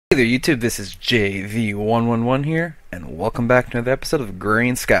Hey there YouTube, this is JV111 here, and welcome back to another episode of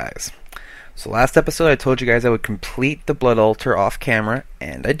Agrarian Skies. So last episode I told you guys I would complete the blood altar off camera,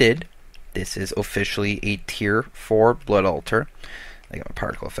 and I did. This is officially a tier 4 blood altar. I got my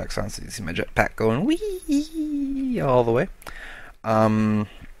particle effects on so you see my jetpack going wee all the way.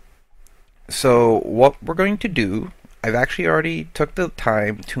 So what we're going to do, I've actually already took the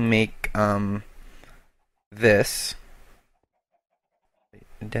time to make this.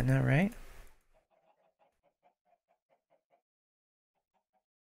 Did that right?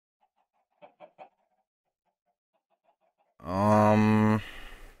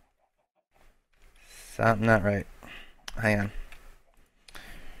 Something not right. Hang on.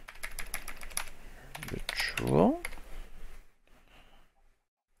 Ritual.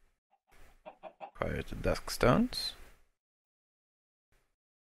 Requires the dusk stones.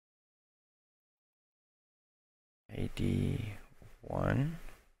 AD1.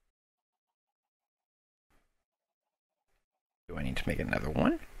 Do I need to make another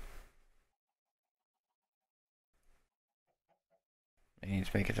one? I need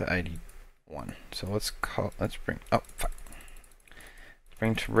to make it to ID1. So let's bring, oh, fuck. Let's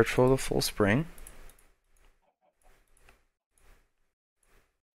bring to Ritual the Full Spring.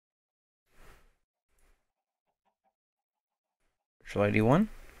 Ritual ID1.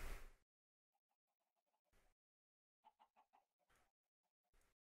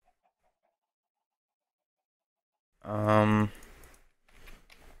 I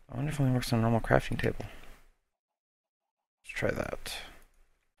wonder if it only works on a normal crafting table. Let's try that.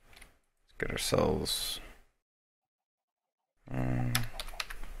 Let's get ourselves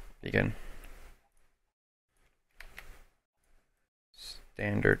begin.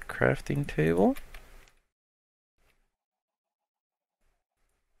 Standard crafting table.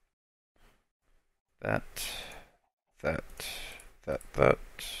 That.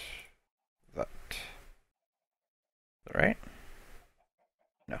 Right?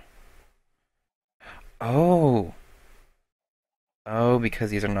 No. Oh. Oh, because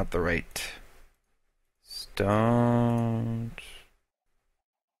these are not the right stones.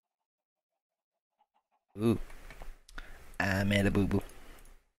 Ooh. I made a boo-boo.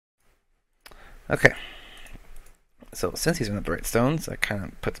 Okay. So, since these are not the right stones, that kind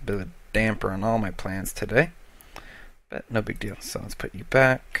of puts a bit of a damper on all my plans today. But no big deal. So, let's put you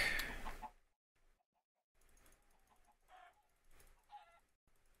back.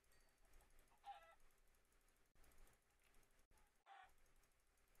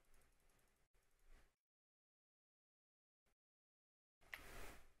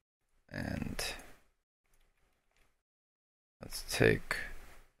 And let's take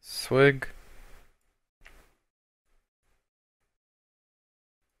swig.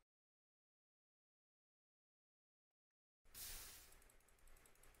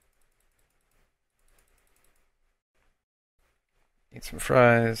 Eat some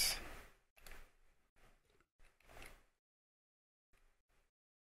fries.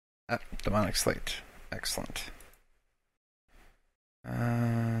 Ah, demonic slate. Excellent.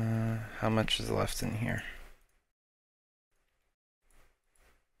 How much is left in here?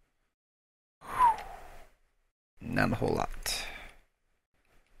 Not a whole lot.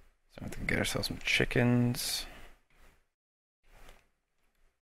 So we can get ourselves some chickens.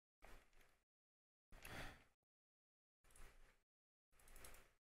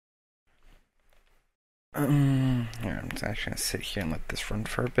 Here, I'm just actually gonna sit here and let this run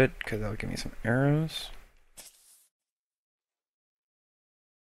for a bit because that'll give me some arrows.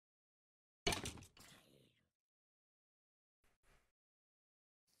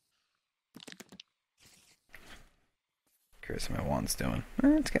 Curious how my wand's doing.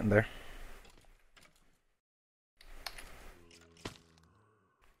 It's getting there.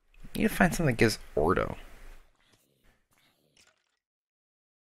 Need to find something that gives ordo.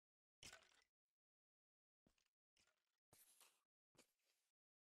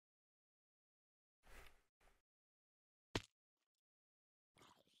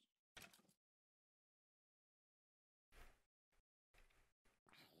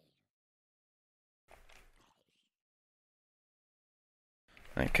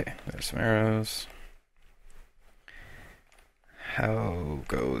 Okay, there's some arrows. How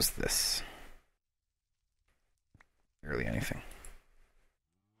goes this? Barely anything.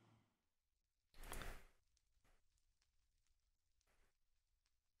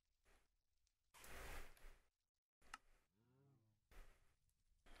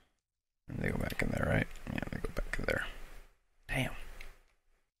 And they go back in there, right? Yeah, they go back in there. Damn.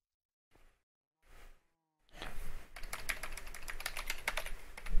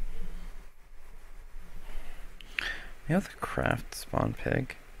 You know the craft spawn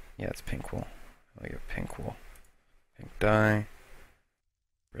pig? Yeah, it's pink wool. I get pink wool. Pink dye.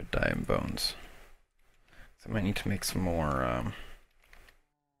 Red dye and bones. So I might need to make some more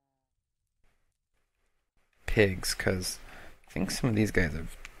pigs, because I think some of these guys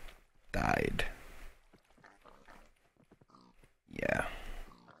have died. Yeah.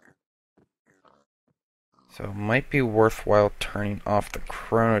 So it might be worthwhile turning off the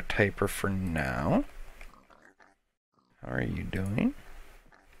chronotyper for now. How are you doing?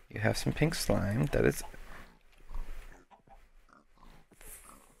 You have some pink slime. That is...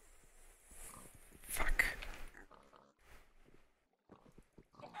 Fuck.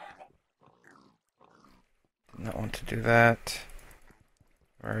 Did not want to do that.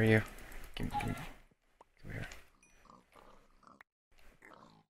 Where are you? Give me here.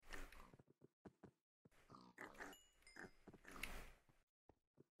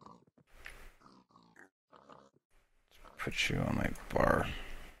 Put you on my bar.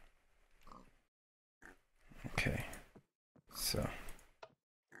 Okay. So.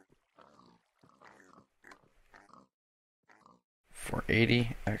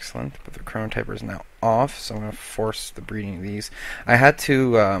 $480, excellent. But the chronotyper is now off, so I'm going to force the breeding of these. I had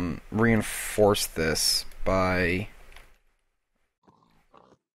to reinforce this by...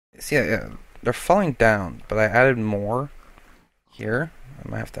 See, yeah, they're falling down, but I added more here. I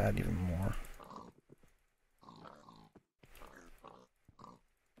might have to add even more.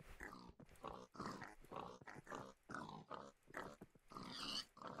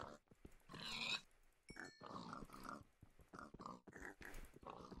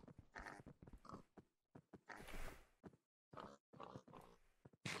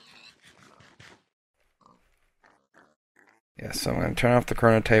 Yeah, so I'm going to turn off the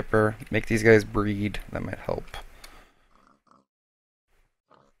chronotyper, make these guys breed. That might help.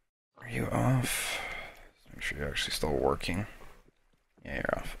 Are you off? Make sure you're actually still working. Yeah,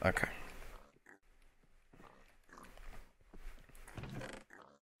 you're off. Okay.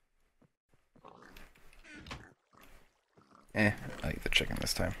 I'll eat the chicken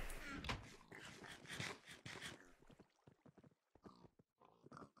this time.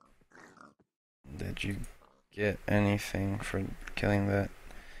 Did you get anything for killing that?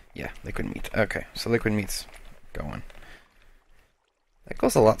 Yeah, liquid meat. Okay, so liquid meat's going. That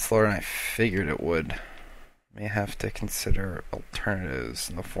goes a lot slower than I figured it would. May have to consider alternatives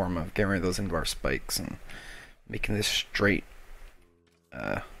in the form of getting rid of those invar spikes and making this straight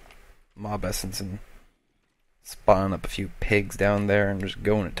mob essence and spawning up a few pigs down there and just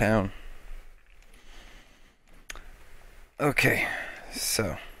going to town. Okay,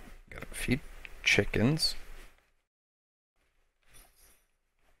 so got a few chickens.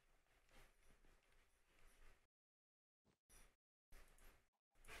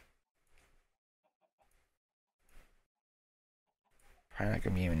 Probably not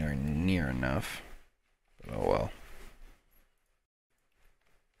gonna be anywhere near enough, but oh well.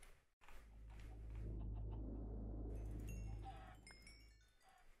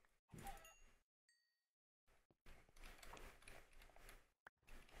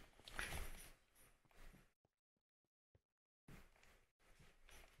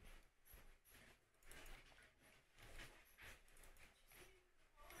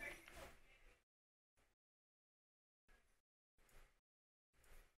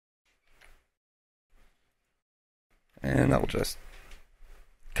 And I'll just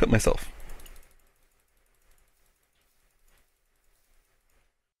cut myself.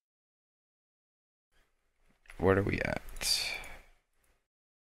 What are we at?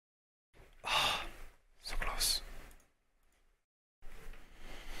 Oh, so close.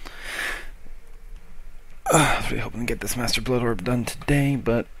 I was really hoping to get this Master Blood Orb done today,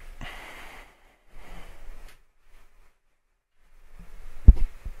 but...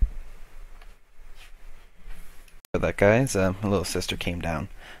 that, guys, my little sister came down.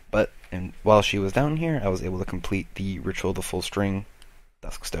 But while she was down here, I was able to complete the Ritual of the Full String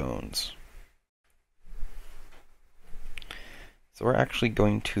Dusk Stones. So we're actually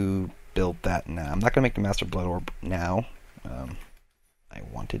going to build that now. I'm not going to make the Master Blood Orb now. I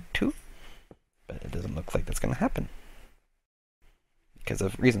wanted to, but it doesn't look like that's going to happen because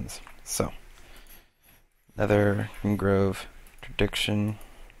of reasons. So, Nether, Grove, Interdiction,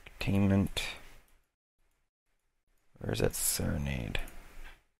 Containment. Where's that Serenade?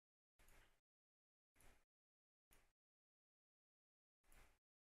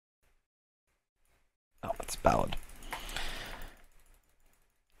 Oh, it's Ballad.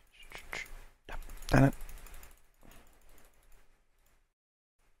 Damn it.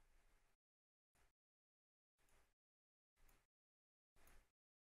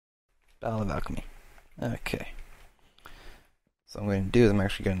 Ballad of Alchemy. Okay. So what I'm going to do is I'm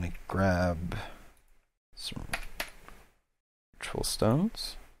actually going to grab some ritual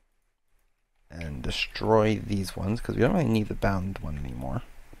stones and destroy these ones because we don't really need the bound one anymore.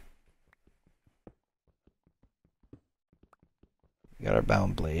 We got our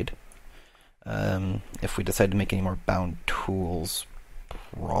bound blade. If we decide to make any more bound tools,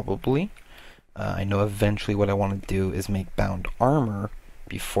 probably. I know eventually what I want to do is make bound armor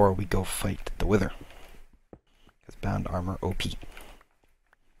before we go fight the Wither. Because bound armor OP.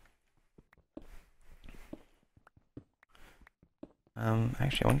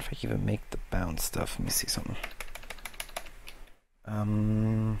 Actually, I wonder if I can even make the bound stuff. Let me see something.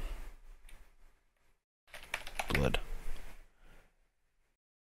 Blood.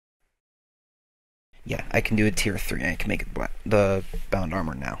 Yeah, I can do a tier 3. I can make it the bound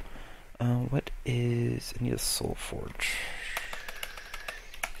armor now. What is... I need a soul forge.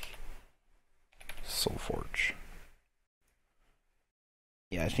 Soul forge.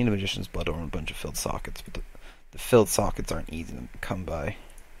 Yeah, I just need a magician's blood or a bunch of filled sockets, but the filled sockets aren't easy to come by.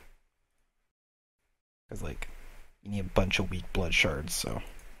 Because, like, you need a bunch of weak blood shards, so...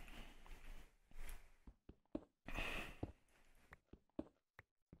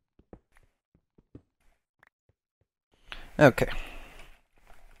 Okay.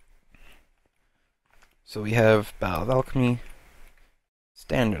 So we have Battle of Alchemy.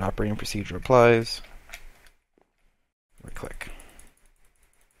 Standard operating procedure applies. Right click.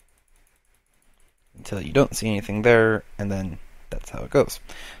 Until you don't see anything there, and then that's how it goes.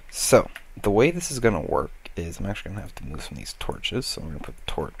 So, the way this is going to work is I'm actually going to have to move some of these torches. So I'm going to put the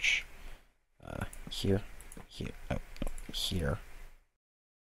torch here, here.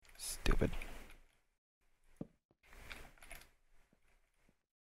 Stupid.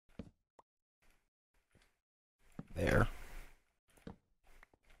 There.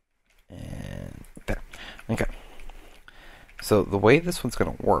 And there. Okay. So the way this one's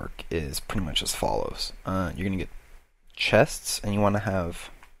going to work is pretty much as follows. You're going to get chests, and you want to have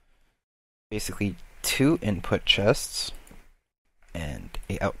basically 2 input chests and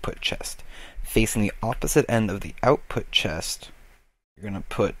a output chest. Facing the opposite end of the output chest, you're going to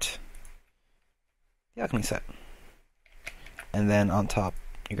put the alchemy set. And then on top,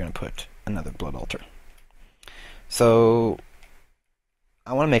 you're going to put another blood altar. So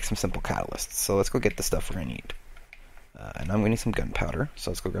I want to make some simple catalysts, so let's go get the stuff we're going to need. And I'm going to need some gunpowder,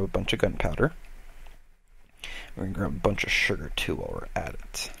 so let's go grab a bunch of gunpowder. We're going to grab a bunch of sugar too while we're at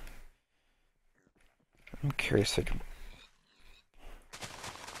it. I'm curious if I can...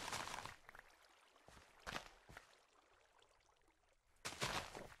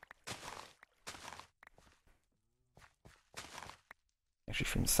 Actually,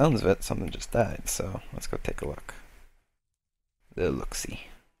 from the sounds of it, something just died, so let's go take a look. The look-see.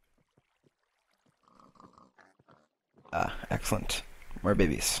 Ah, excellent. More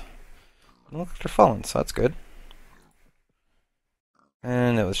babies. They look like they're falling, so that's good.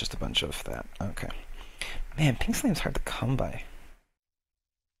 And it was just a bunch of that. Okay. Man, pink slime's hard to come by.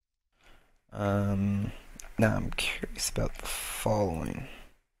 Now I'm curious about the following.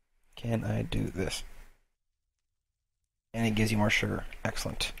 Can I do this? And it gives you more sugar.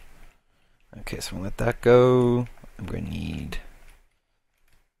 Excellent. Okay, so I'm going to let that go. I'm going to need...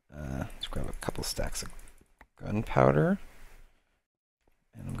 let's grab a couple stacks of gunpowder.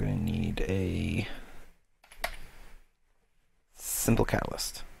 And I'm going to need a simple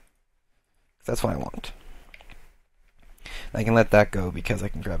catalyst. That's what I want. I can let that go because I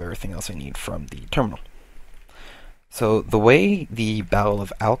can grab everything else I need from the terminal. So the way the Battle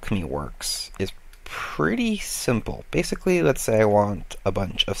of Alchemy works is pretty simple. Basically, let's say I want a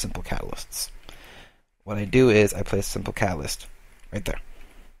bunch of simple catalysts. What I do is I place a simple catalyst right there.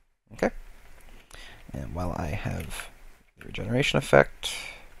 Okay? And while I have the regeneration effect,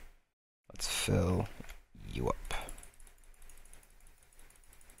 let's fill you up.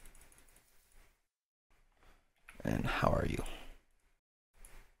 And how are you?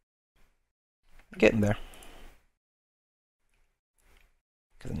 Getting there.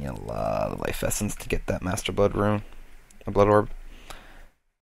 Because I need a lot of life essence to get that Master Blood rune, a blood orb.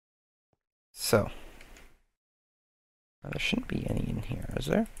 So, there shouldn't be any in here, is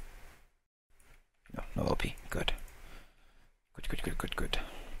there? No, no OP. Good. Good.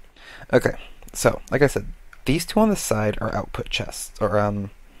 Okay, so, like I said, these 2 on the side are output chests, or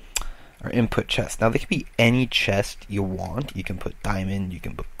input chests. Now, they can be any chest you want. You can put diamond, you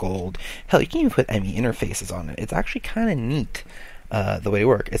can put gold. Hell, you can even put any interfaces on it. It's actually kind of neat. The way to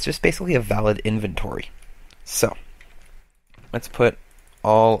work. It's just basically a valid inventory. So, let's put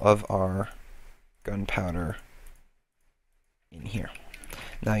all of our gunpowder in here.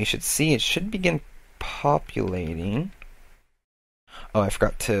 Now you should see it should begin populating Oh, I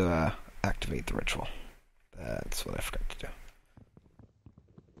forgot to activate the ritual. That's what I forgot to do.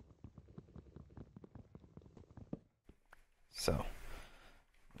 So,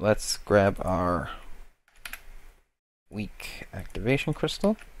 let's grab our weak activation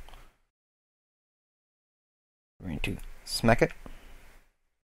crystal. We're going to smack it.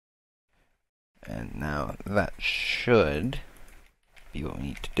 And now that should be what we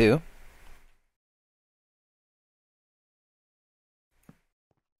need to do.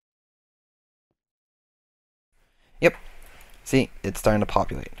 Yep. See, it's starting to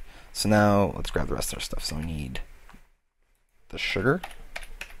populate. So now let's grab the rest of our stuff. So we need the sugar.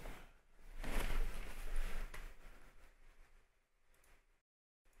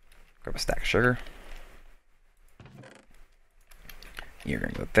 Grab a stack of sugar. You're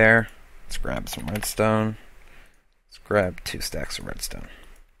going to go there. Let's grab some redstone. Let's grab 2 stacks of redstone.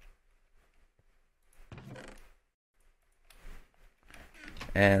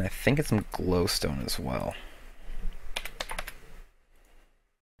 And I think it's some glowstone as well.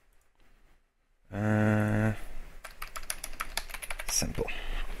 Simple.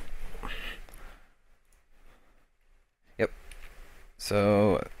 Yep.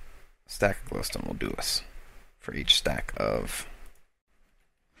 So, a stack of glowstone will do us for each stack of.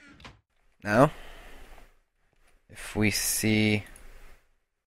 Now, if we see,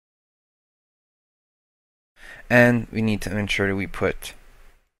 and we need to ensure that we put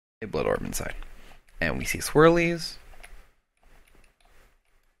a blood orb inside, and we see swirlies,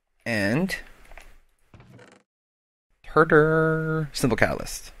 and herder simple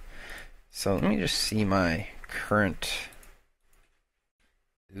catalyst. So let me just see my current.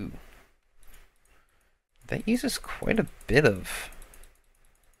 Ooh, that uses quite a bit of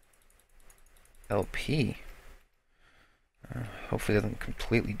LP. Hopefully it doesn't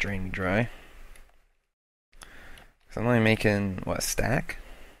completely drain me dry. Because I'm only making, what, a stack?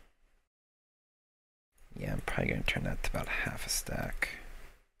 Yeah, I'm probably going to turn that to about half a stack.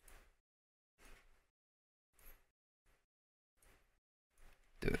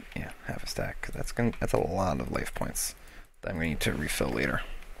 Do it, yeah, half a stack. Cause that's a lot of life points that I'm going to need to refill later.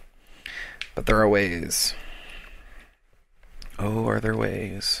 But there are ways. Oh, are there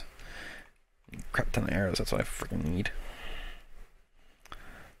ways? Crap ton of arrows, that's what I freaking need.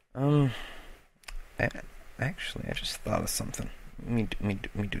 Actually, I just thought of something. Let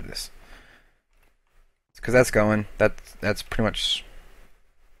me do this. Because that's going. That's pretty much.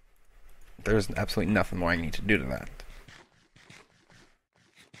 There's absolutely nothing more I need to do to that.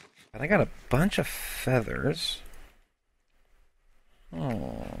 But I got a bunch of feathers.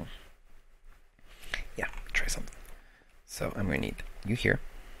 Oh. Yeah, try something. So I'm going to need you here.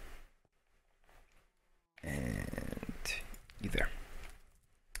 And you there.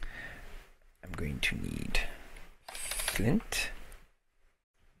 I'm going to need flint.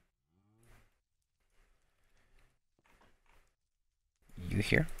 You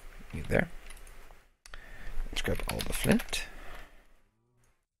here. You there. Let's grab all the flint.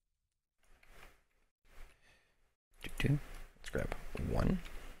 Let's grab 1.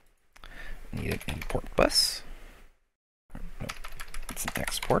 Need an import bus. No, it's an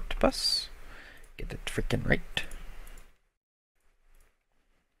export bus. Get it freaking right.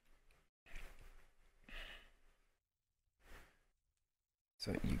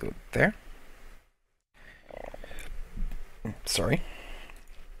 So you go there. Sorry.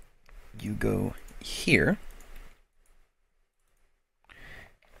 You go here.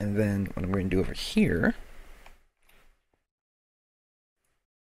 And then what I'm going to do over here.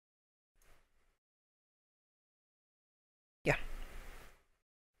 Yeah.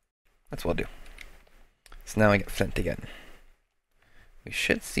 That's what I'll do. So now I get flint again. We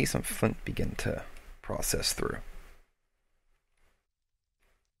should see some flint begin to process through.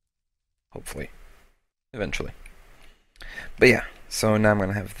 Hopefully. Eventually. But yeah, so now I'm going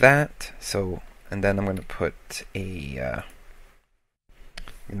to have that. So, and then I'm going to put a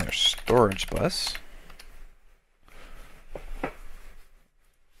another storage bus.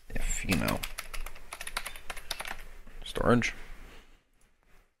 If you know. Storage.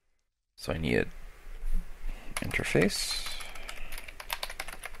 So I need an interface.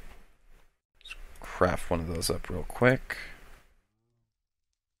 Let's craft one of those up real quick.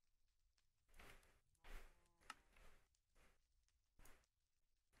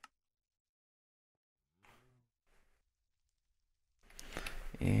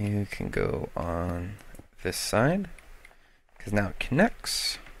 You can go on this side, because now it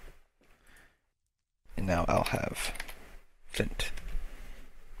connects. And now I'll have flint.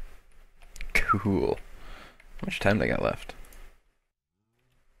 Cool. How much time do I got left?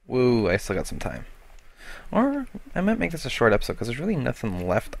 Woo, I still got some time. Or I might make this a short episode because there's really nothing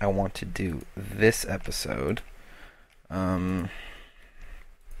left I want to do this episode. What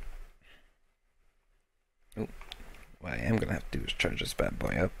I am going to have to do is charge this bad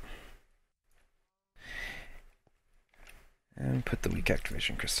boy up. And put the weak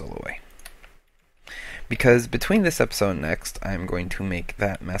activation crystal away. Because between this episode and next, I'm going to make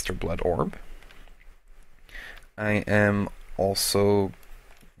that Master Blood Orb. I am also...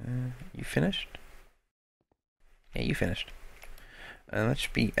 you finished? Yeah, you finished. That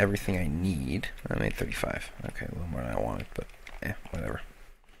should be everything I need. I made 35. Okay, a little more than I wanted, but whatever.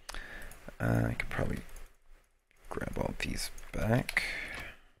 I could probably grab all these back.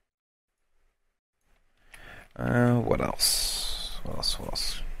 What else? What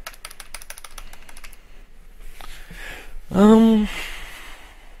else?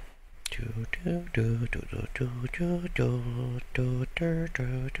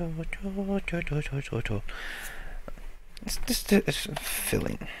 It's just it's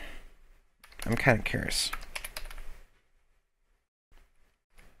filling. I'm kind of curious.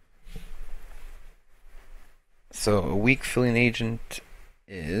 So a weak filling agent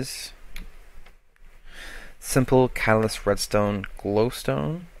is simple catalyst redstone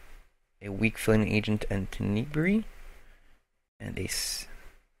glowstone, a weak filling agent and tenebrae, and a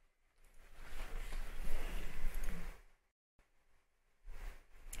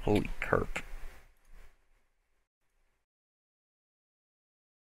holy carp.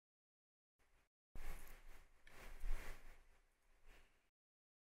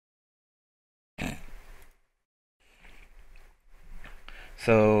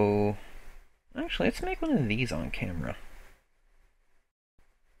 So, actually, let's make one of these on camera.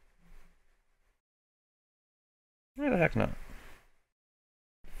 Why the heck not?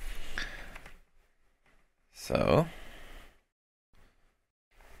 So,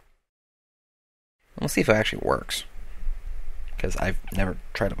 we'll see if it actually works. Because I've never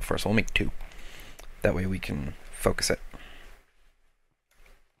tried it before, so we'll make two. That way we can focus it.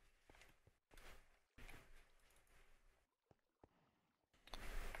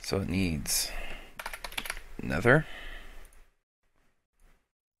 So it needs nether.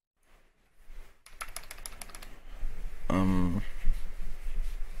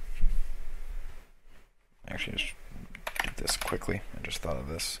 Actually, just do this quickly. I just thought of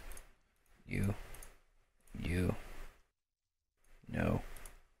this. You, no,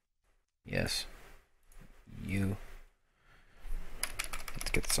 yes, you.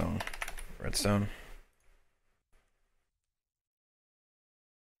 Let's get some redstone.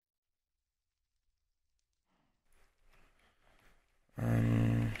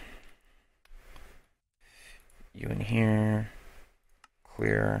 You in here,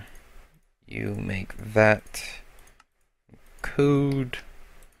 clear. You make that code.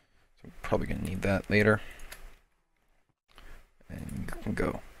 So I'm probably gonna need that later. And you can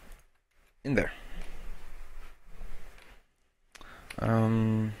go in there.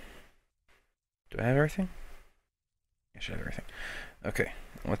 Do I have everything? I should have everything. Okay,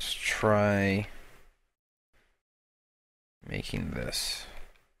 let's try making this.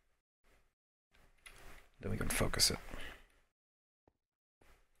 Then we can focus it.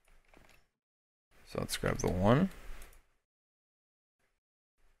 So let's grab the one.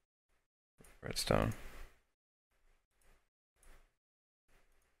 Redstone.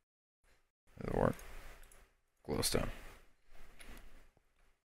 That'll work. Glowstone.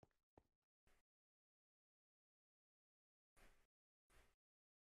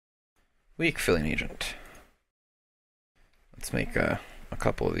 Weak filling agent. Let's make a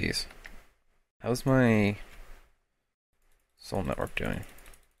couple of these. How's my soul network doing?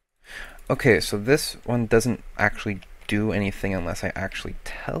 Okay, so this one doesn't actually do anything unless I actually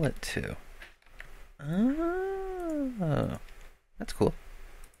tell it to. Oh, that's cool.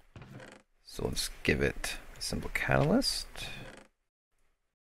 So let's give it a simple catalyst.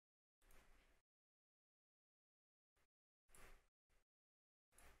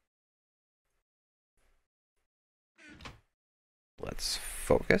 Let's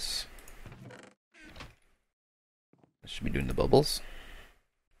focus. This should be doing the bubbles.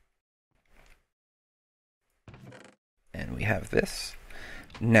 And we have this.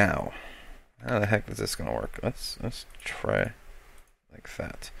 Now, how the heck is this gonna work? Let's try like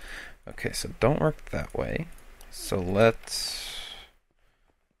that. Okay, so don't work that way. So let's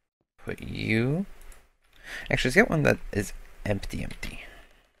put you. Actually, let's get one that is empty.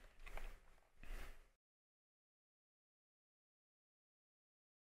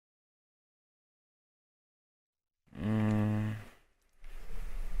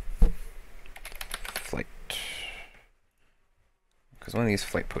 Flight. Because one of these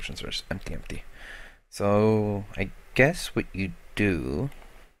flight potions are just empty. So I guess what you do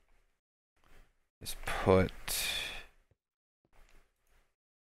is put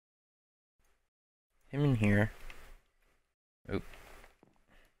him in here. Oh,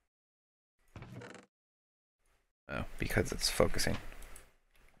 oh, because it's focusing.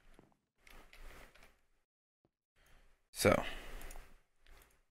 So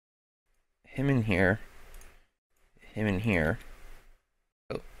him in here, him in here.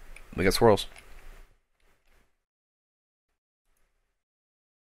 Oh, we got swirls.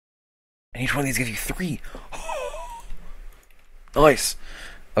 And each one of these gives you 3. Nice.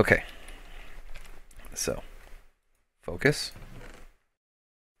 Okay. So, focus.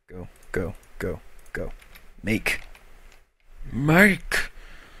 Go, go, go, go. Make. Make!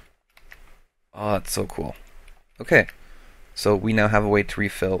 Oh, that's so cool. Okay. So we now have a way to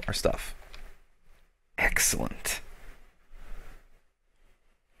refill our stuff. Excellent.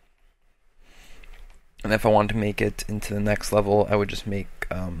 And if I wanted to make it into the next level, I would just make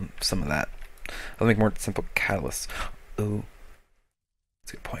some of that. I'll make more simple catalysts. Ooh.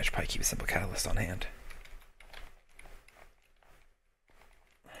 That's a good point. I should probably keep a simple catalyst on hand.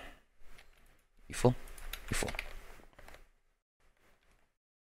 You full? You full.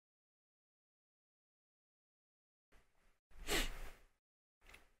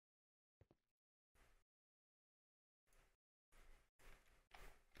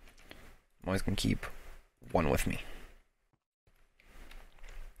 I'm always going to keep one with me.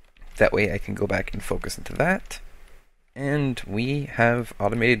 That way I can go back and focus into that. And we have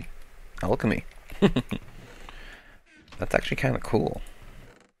automated alchemy. That's actually kind of cool.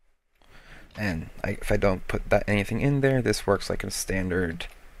 And if I don't put anything in there, this works like a standard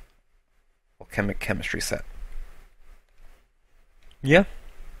alchemic chemistry set. Yeah,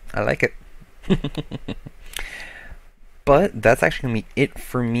 I like it. But that's actually going to be it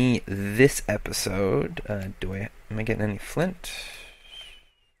for me this episode. Am I getting any flint?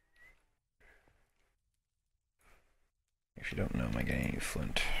 If you don't know, am I getting any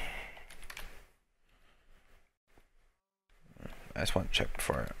flint? I just want to check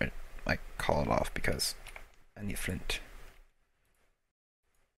before I call it off because I need flint.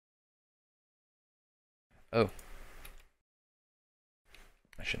 Oh.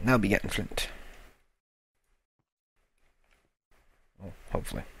 I should now be getting flint. Oh,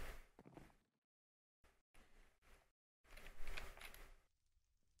 hopefully.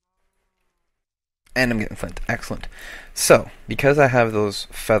 And I'm getting flint. Excellent. So, because I have those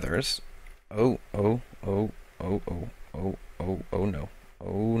feathers... Oh, oh, oh, oh, oh, oh, oh, oh no.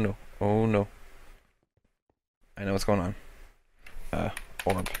 Oh no. Oh no. I know what's going on.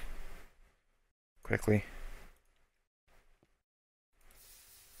 Orb. Quickly.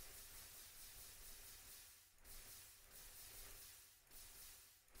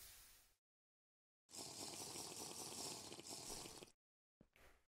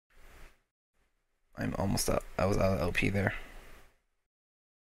 I'm almost out. I was out of LP there.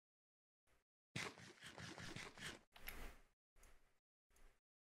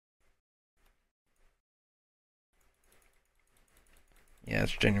 Yeah,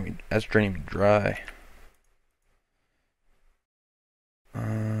 it's draining me dry.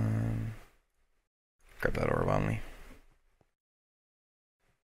 Grab that orb on me.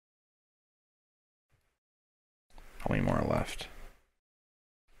 How many more are left?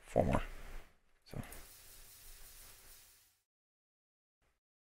 4 more. So.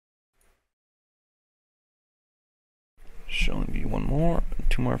 Should only be 1 more,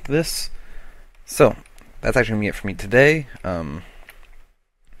 2 more for this. So, that's actually gonna be it for me today.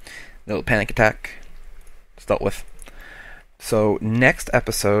 Little panic attack. It's dealt with. So, next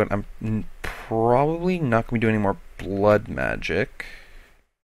episode, I'm probably not going to be doing any more blood magic.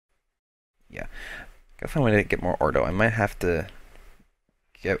 Yeah. Gotta find a way to get more Ordo. I might have to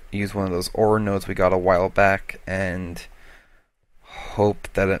use one of those ore nodes we got a while back and hope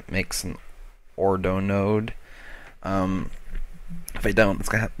that it makes an Ordo node. If I don't, it's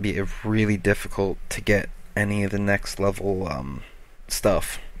going to be really difficult to get any of the next level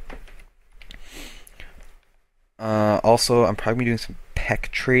stuff. Also, I'm probably doing some peck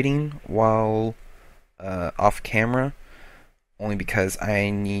trading while off camera, only because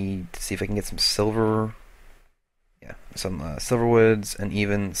I need to see if I can get some silver, some silver woods, and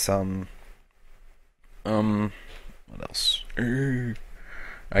even some what else?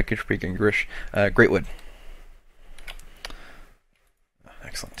 I could speak English. Great wood.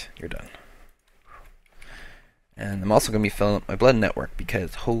 Excellent, you're done. And I'm also going to be filling up my blood network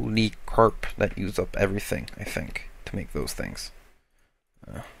because holy carp, that used up everything, I think, to make those things.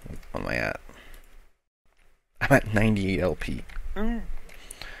 What am I at? I'm at 98 LP.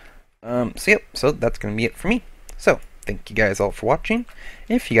 So that's going to be it for me. So, thank you guys all for watching.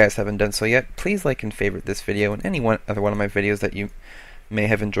 If you guys haven't done so yet, please like and favorite this video and any other one of my videos that you may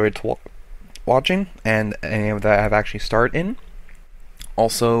have enjoyed watching, and any that I have actually starred in.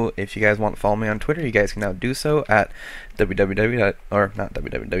 Also, if you guys want to follow me on Twitter, you guys can now do so at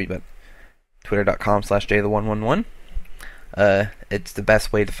twitter.com/jthe111. It's the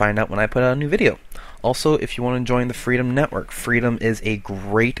best way to find out when I put out a new video. Also, if you want to join the Freedom Network, Freedom is a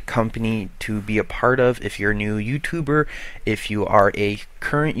great company to be a part of if you're a new YouTuber. If you are a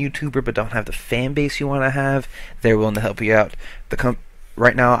current YouTuber but don't have the fan base you want to have, they're willing to help you out.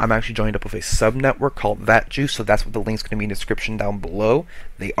 Right now, I'm actually joined up with a sub-network called That Juice, so that's what the link's going to be in the description down below.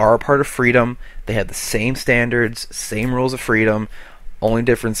 They are a part of Freedom. They have the same standards, same rules of Freedom. Only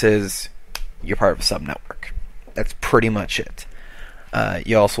difference is you're part of a sub-network. That's pretty much it.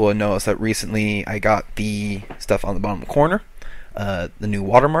 You also will notice that recently I got the stuff on the bottom corner. The new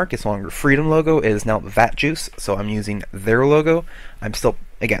watermark is no longer Freedom logo, it is now That Juice, so I'm using their logo. I'm still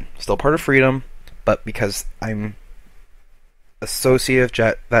part of Freedom, but because I'm associate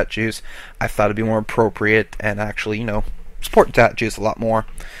of That Juice, I thought it'd be more appropriate and actually, support That Juice a lot more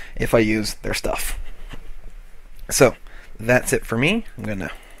if I use their stuff. So, that's it for me. I'm gonna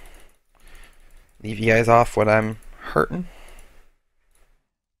leave you guys off what I'm hurting.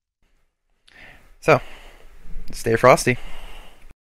 So, stay frosty.